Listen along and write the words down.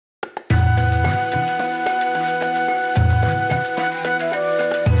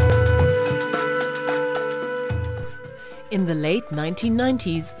In the late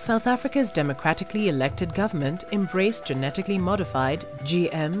 1990s, South Africa's democratically elected government embraced genetically modified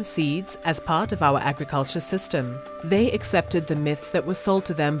GM seeds as part of our agriculture system. They accepted the myths that were sold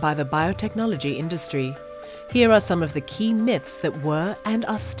to them by the biotechnology industry. Here are some of the key myths that were and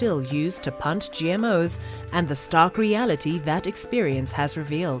are still used to punt GMOs and the stark reality that experience has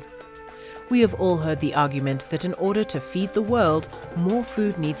revealed. We have all heard the argument that in order to feed the world, more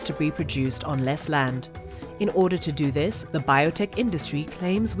food needs to be produced on less land. In order to do this, the biotech industry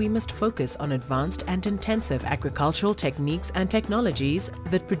claims we must focus on advanced and intensive agricultural techniques and technologies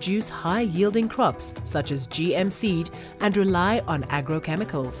that produce high-yielding crops such as GM seed and rely on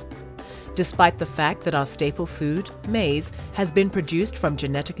agrochemicals. Despite the fact that our staple food, maize, has been produced from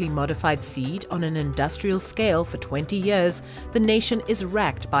genetically modified seed on an industrial scale for 20 years, the nation is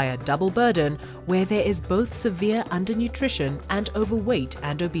racked by a double burden where there is both severe undernutrition and overweight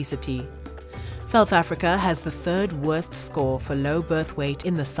and obesity. South Africa has the third worst score for low birth weight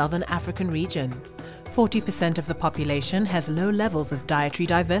in the southern African region. 40% of the population has low levels of dietary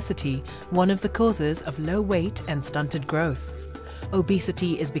diversity, one of the causes of low weight and stunted growth.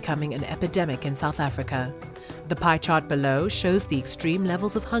 Obesity is becoming an epidemic in South Africa. The pie chart below shows the extreme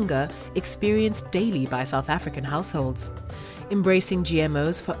levels of hunger experienced daily by South African households. Embracing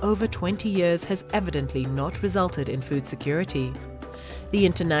GMOs for over 20 years has evidently not resulted in food security. The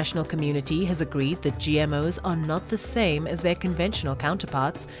international community has agreed that GMOs are not the same as their conventional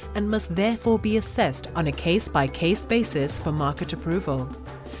counterparts and must therefore be assessed on a case-by-case basis for market approval.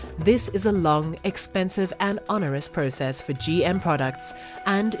 This is a long, expensive and onerous process for GM products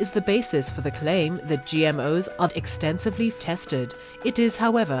and is the basis for the claim that GMOs are extensively tested. It is,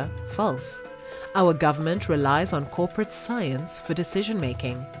 however, false. Our government relies on corporate science for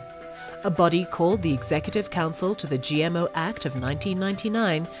decision-making. A body called the Executive Council to the GMO Act of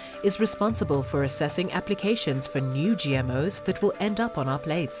 1999 is responsible for assessing applications for new GMOs that will end up on our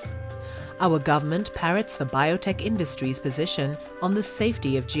plates. Our government parrots the biotech industry's position on the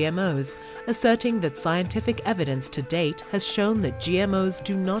safety of GMOs, asserting that scientific evidence to date has shown that GMOs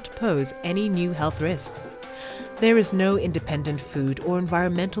do not pose any new health risks. There is no independent food or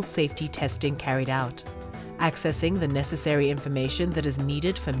environmental safety testing carried out. Accessing the necessary information that is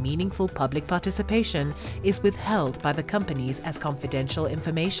needed for meaningful public participation is withheld by the companies as confidential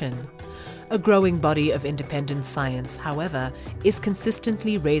information. A growing body of independent science, however, is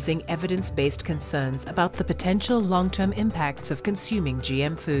consistently raising evidence-based concerns about the potential long-term impacts of consuming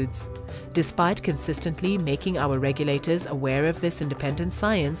GM foods. Despite consistently making our regulators aware of this independent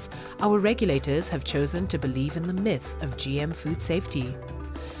science, our regulators have chosen to believe in the myth of GM food safety.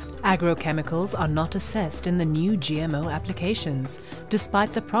 Agrochemicals are not assessed in the new GMO applications.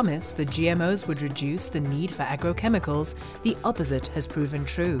 Despite the promise that GMOs would reduce the need for agrochemicals, the opposite has proven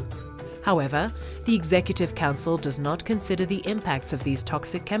true. However, the Executive Council does not consider the impacts of these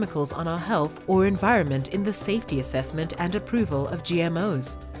toxic chemicals on our health or environment in the safety assessment and approval of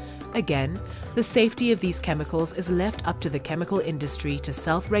GMOs. Again, the safety of these chemicals is left up to the chemical industry to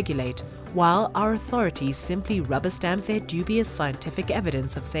self-regulate, while our authorities simply rubber-stamp their dubious scientific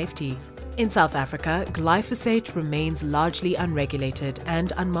evidence of safety. In South Africa, glyphosate remains largely unregulated and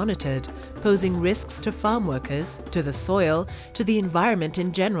unmonitored, posing risks to farm workers, to the soil, to the environment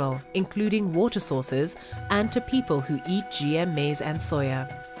in general, including water sources, and to people who eat GM maize and soya.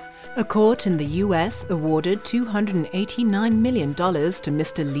 A court in the US awarded $289 million to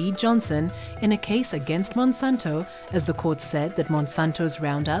Mr. Lee Johnson in a case against Monsanto, as the court said that Monsanto's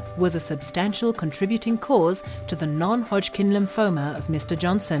Roundup was a substantial contributing cause to the non-Hodgkin lymphoma of Mr.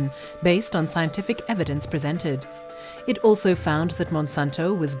 Johnson, based on scientific evidence presented. It also found that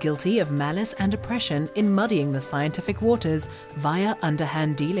Monsanto was guilty of malice and oppression in muddying the scientific waters via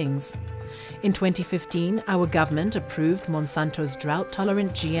underhand dealings. In 2015, our government approved Monsanto's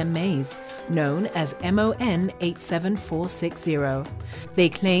drought-tolerant GM maize, known as MON 87460. They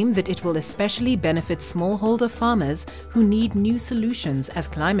claim that it will especially benefit smallholder farmers who need new solutions as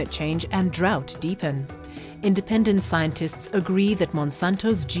climate change and drought deepen. Independent scientists agree that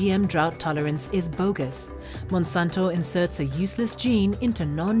Monsanto's GM drought tolerance is bogus. Monsanto inserts a useless gene into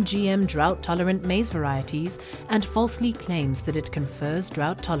non-GM drought-tolerant maize varieties and falsely claims that it confers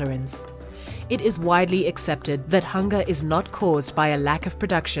drought tolerance. It is widely accepted that hunger is not caused by a lack of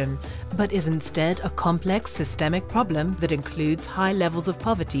production, but is instead a complex systemic problem that includes high levels of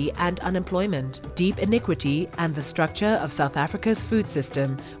poverty and unemployment, deep inequity, and the structure of South Africa's food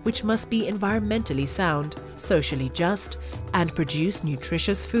system, which must be environmentally sound, socially just, and produce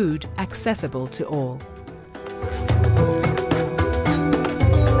nutritious food accessible to all.